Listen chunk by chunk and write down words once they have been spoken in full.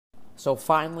So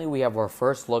finally, we have our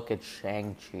first look at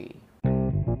Shang-Chi.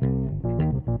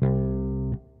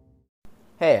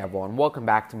 Hey everyone, welcome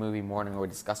back to Movie Morning, where we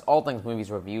discuss all things movies,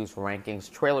 reviews,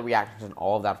 rankings, trailer reactions, and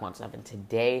all of that fun stuff. And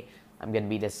today, I'm going to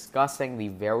be discussing the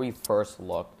very first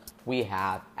look we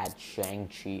have at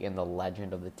Shang-Chi and the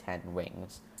Legend of the Ten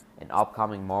Rings, an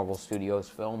upcoming Marvel Studios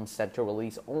film set to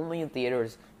release only in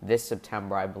theaters this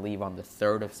September, I believe on the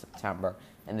 3rd of September,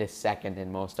 and the 2nd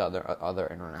in most other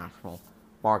international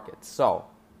markets. So,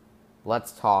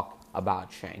 let's talk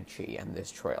about Shang-Chi and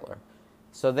this trailer.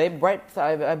 So they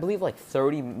I believe like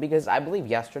 30, because I believe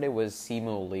yesterday was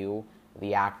Simu Liu,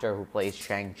 the actor who plays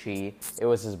Shang-Chi. It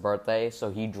was his birthday, so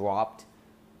he dropped,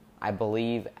 I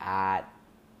believe, at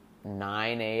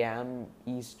 9 a.m.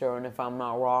 Eastern, if I'm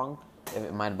not wrong.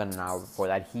 It might have been an hour before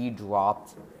that. He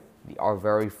dropped our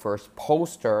very first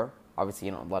poster, obviously,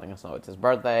 letting us know it's his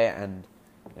birthday, and,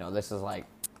 this is like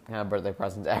kind of birthday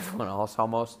present to everyone else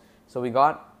almost. So we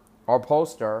got our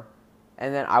poster,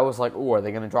 and then I was like, ooh, are they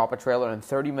going to drop a trailer? And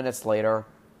 30 minutes later,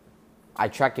 I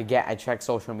checked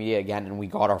social media again, and we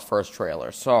got our first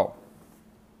trailer. So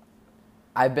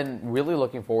I've been really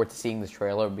looking forward to seeing this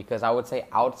trailer, because I would say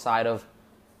outside of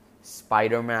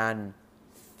Spider-Man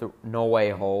No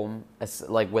Way Home,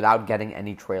 like without getting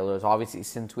any trailers, obviously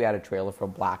since we had a trailer for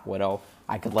Black Widow,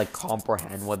 I could like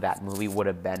comprehend what that movie would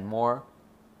have been more,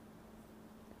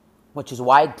 which is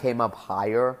why it came up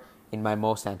higher in my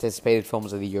most anticipated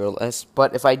films of the year list.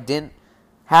 But if I didn't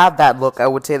have that look, I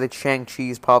would say that Shang-Chi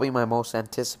is probably my most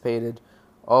anticipated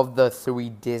of the 3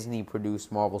 Disney-produced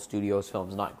Marvel Studios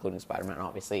films, not including Spider-Man,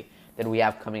 obviously, that we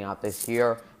have coming out this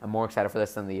year. I'm more excited for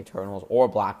this than The Eternals or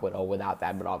Black Widow without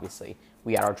that, but obviously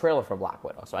we had our trailer for Black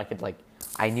Widow, so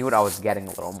I knew what I was getting a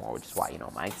little more, which is why,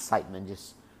 my excitement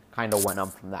just kind of went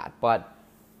up from that. But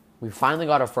we finally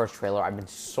got our first trailer. I've been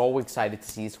so excited to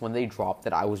see this. When they dropped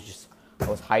it, I was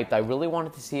hyped. I really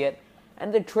wanted to see it.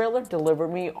 And the trailer delivered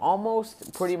me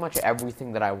almost pretty much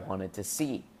everything that I wanted to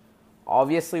see.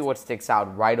 Obviously, what sticks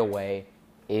out right away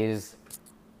is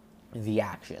the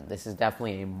action. This is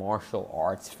definitely a martial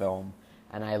arts film,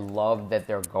 and I love that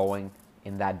they're going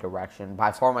in that direction.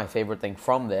 By far my favorite thing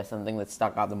from this, and the thing that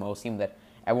stuck out the most, thing that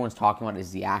everyone's talking about,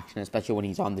 is the action, especially when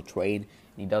he's on the train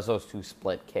and he does those 2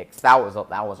 split kicks. That was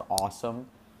awesome.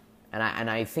 And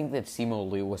I think that Simu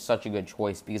Liu was such a good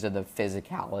choice because of the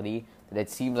physicality that it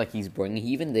seems like he's bringing.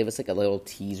 He even gave us like a little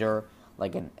teaser,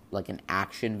 like an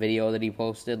action video that he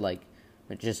posted, like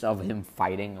just of him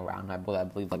fighting around. I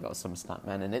believe like some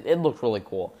stuntmen, and it looked really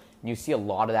cool. And you see a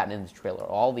lot of that in this trailer.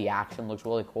 All the action looks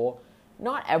really cool.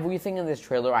 Not everything in this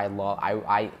trailer I love.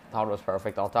 I thought it was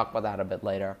perfect. I'll talk about that a bit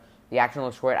later. The action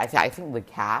looks great. I think the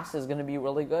cast is going to be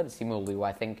really good. Simu Liu,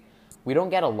 I think. We don't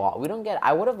get a lot.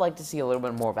 I would have liked to see a little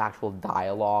bit more of actual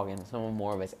dialogue and some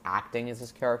more of his acting as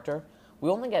his character. We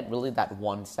only get really that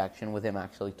one section with him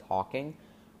actually talking.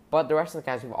 But the rest of the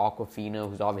cast, we have Awkwafina,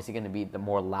 who's obviously going to be the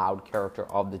more loud character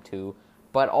of the 2.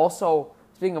 But also,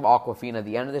 speaking of Awkwafina,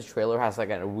 the end of this trailer has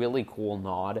like a really cool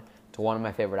nod to one of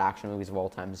my favorite action movies of all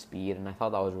time, Speed. And I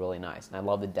thought that was really nice. And I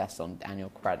love the death zone Daniel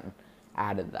Cretton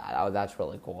added that. That's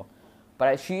really cool.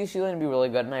 But she's going to be really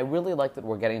good, and I really like that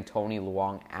we're getting Tony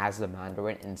Leung as the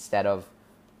Mandarin instead of,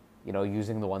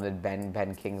 using the one that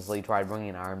Ben Kingsley tried bringing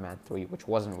in Iron Man 3, which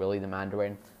wasn't really the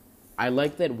Mandarin. I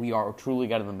like that we are truly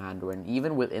getting the Mandarin.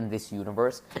 Even within this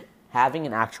universe, having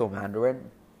an actual Mandarin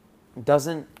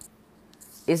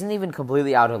isn't even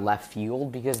completely out of left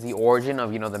field, because the origin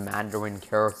of, the Mandarin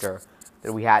character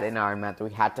that we had in Iron Man 3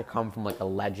 had to come from like a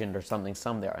legend or something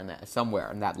somewhere,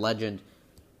 and that legend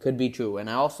could be true. And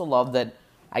I also love that,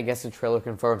 I guess the trailer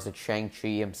confirms that Shang-Chi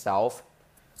himself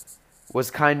was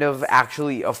kind of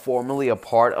actually formally a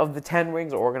part of the Ten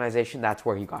Rings organization. That's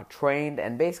where he got trained.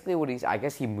 And basically I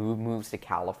guess he moves to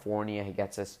California. He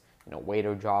gets this,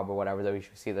 waiter job or whatever that we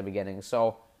should see at the beginning.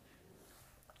 So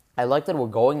I like that we're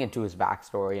going into his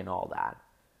backstory and all that.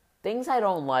 Things I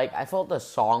don't like, I felt the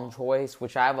song choice,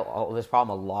 which I have this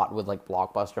problem a lot with like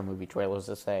blockbuster movie trailers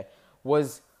to say,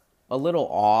 was a little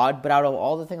odd. But out of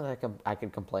all the things I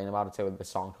could complain about, I'd say the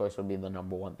song choice would be the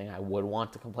number one thing I would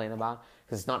want to complain about,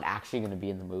 because it's not actually going to be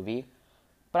in the movie.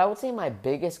 But I would say my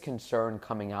biggest concern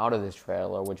coming out of this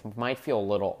trailer, which might feel a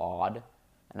little odd,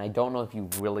 and I don't know if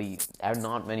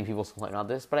not many people complain about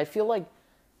this, but I feel like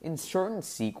in certain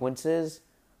sequences,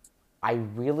 I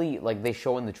really, like they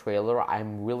show in the trailer,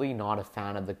 I'm really not a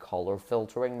fan of the color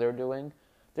filtering they're doing.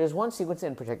 There's one sequence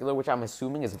in particular, which I'm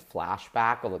assuming is a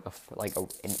flashback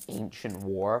of an ancient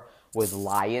war with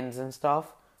lions and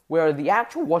stuff, where the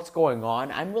actual what's going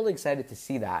on, I'm really excited to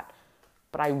see that.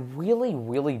 But I really,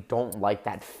 really don't like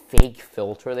that fake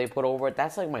filter they put over it.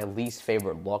 That's like my least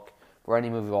favorite look for any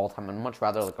movie of all time. I'd much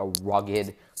rather like a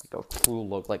rugged, like a true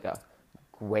look, like a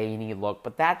grainy look.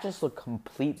 But that just looked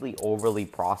completely overly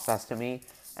processed to me.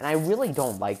 And I really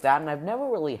don't like that. And I've never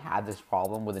really had this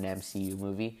problem with an MCU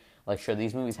movie. Like, sure,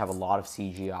 these movies have a lot of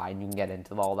CGI, and you can get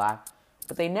into all that.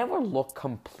 But they never look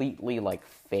completely, like,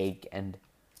 fake and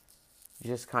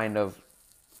just kind of...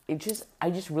 I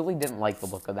just really didn't like the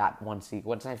look of that one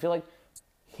sequence. And I feel like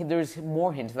there's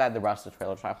more hints of that in the rest of the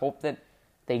trailer. So I hope that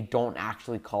they don't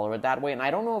actually color it that way. And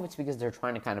I don't know if it's because they're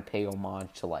trying to kind of pay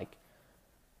homage to, like,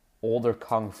 older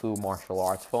kung fu martial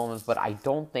arts films. But I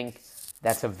don't think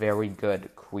that's a very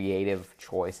good creative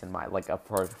choice in my, like,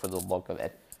 for the look of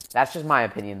it. That's just my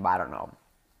opinion, but I don't know.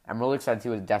 I'm really excited to see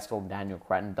what Daniel Daniel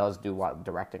Cretton does do while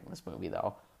directing this movie,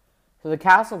 though. So the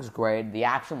cast looks great. The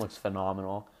action looks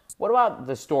phenomenal. What about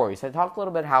the story? So I talked a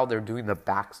little bit how they're doing the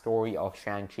backstory of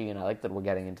Shang-Chi, and I like that we're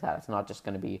getting into that. It's not just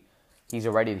going to be, he's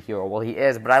already the hero. Well, he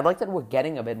is, but I like that we're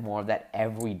getting a bit more of that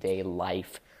everyday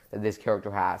life that this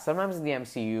character has. Sometimes in the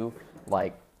MCU,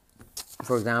 like,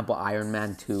 for example, Iron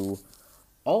Man 2,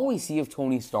 all we see of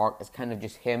Tony Stark is kind of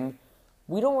just him.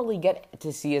 We don't really get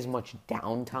to see as much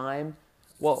downtime.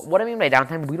 Well, what I mean by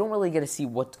downtime, we don't really get to see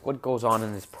what goes on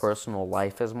in his personal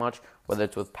life as much, whether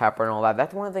it's with Pepper and all that.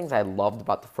 That's one of the things I loved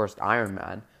about the first Iron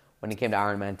Man. When it came to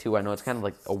Iron Man 2, I know it's kind of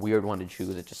like a weird one to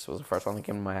choose. It just was the first one that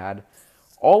came to my head.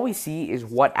 All we see is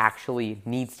what actually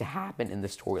needs to happen in the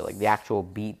story, like the actual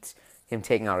beats, him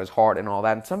taking out his heart and all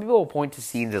that. And some people will point to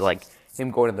scenes of like him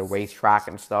going to the racetrack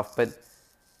and stuff, but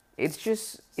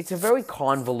it's a very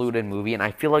convoluted movie, and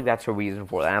I feel like that's a reason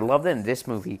for that. And I love that in this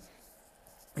movie,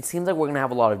 it seems like we're going to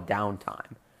have a lot of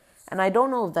downtime. And I don't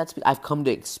know if that's... I've come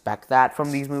to expect that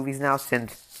from these movies now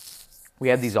since we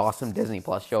have these awesome Disney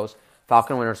Plus shows.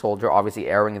 Falcon Winter Soldier, obviously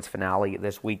airing its finale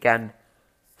this weekend.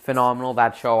 Phenomenal,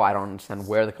 that show. I don't understand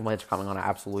where the complaints are coming on. I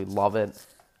absolutely love it.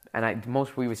 And the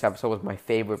most previous episode was my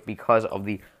favorite because of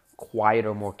the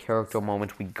quieter, more character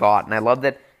moments we got. And I love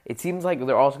that it seems like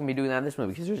they're also going to be doing that in this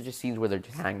movie because there's just scenes where they're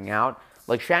just hanging out.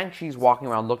 Like Shang-Chi's walking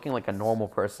around looking like a normal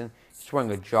person. He's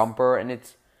wearing a jumper, and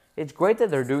it's great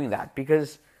that they're doing that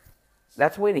because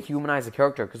that's a way to humanize the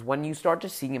character. Because when you start to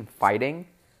see him fighting,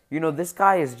 you know, this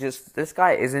guy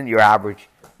isn't your average,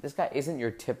 this guy isn't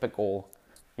your typical,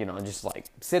 you know, just like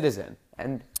citizen.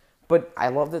 But I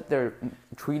love that they're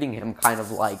treating him kind of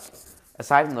like,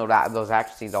 aside from those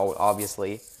action scenes,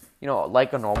 obviously, you know,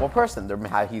 like a normal person.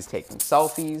 He's taking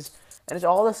selfies, and it's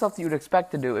all the stuff that you'd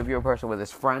expect to do if you're a person with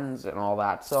his friends and all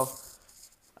that. So,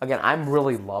 again, I'm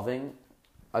really loving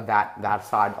that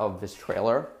side of this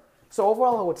trailer. So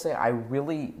overall, I would say I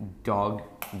really dug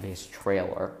this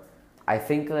trailer. I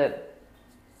think that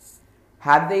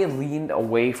had they leaned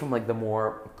away from like the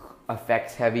more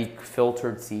effects-heavy,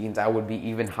 filtered scenes, I would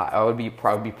be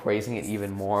probably praising it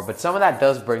even more. But some of that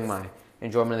does bring my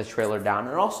enjoyment of this trailer down.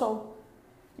 And also,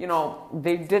 you know,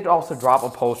 they did also drop a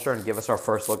poster and give us our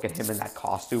first look at him in that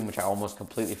costume, which I almost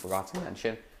completely forgot to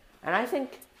mention. And I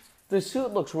think the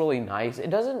suit looks really nice. It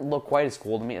doesn't look quite as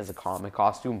cool to me as a comic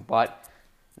costume, but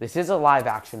this is a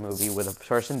live-action movie with a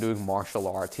person doing martial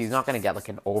arts. He's not going to get like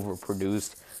an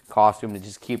overproduced costume to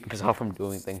just keep himself from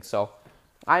doing things. So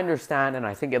I understand, and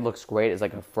I think it looks great as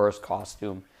like a first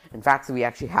costume. In fact, if he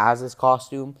actually has this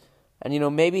costume, and you know,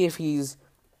 maybe if he's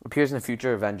appears in a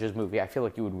future Avengers movie, I feel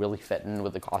like he would really fit in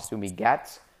with the costume he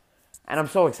gets. And I'm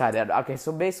so excited. Okay,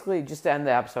 so basically, just to end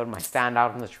the episode, my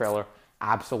standout in this trailer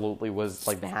absolutely was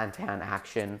like the hand-to-hand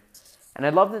action. And I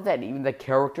love that even the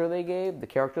character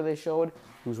they showed,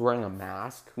 who's wearing a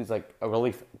mask, who's like a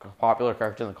really popular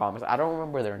character in the comics. I don't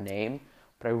remember their name,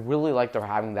 but I really like they're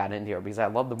having that in here because I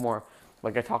love the more,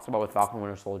 like I talked about with Falcon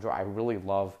Winter Soldier, I really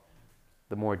love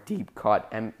the more deep-cut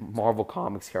and Marvel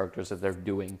Comics characters that they're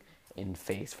doing in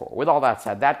Phase 4. With all that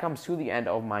said, that comes to the end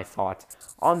of my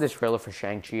thoughts on this trailer for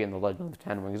Shang-Chi and the Legend of the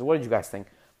Ten Rings. What did you guys think?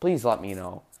 Please let me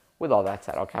know. With all that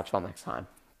said, I'll catch you all next time.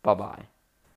 Bye-bye.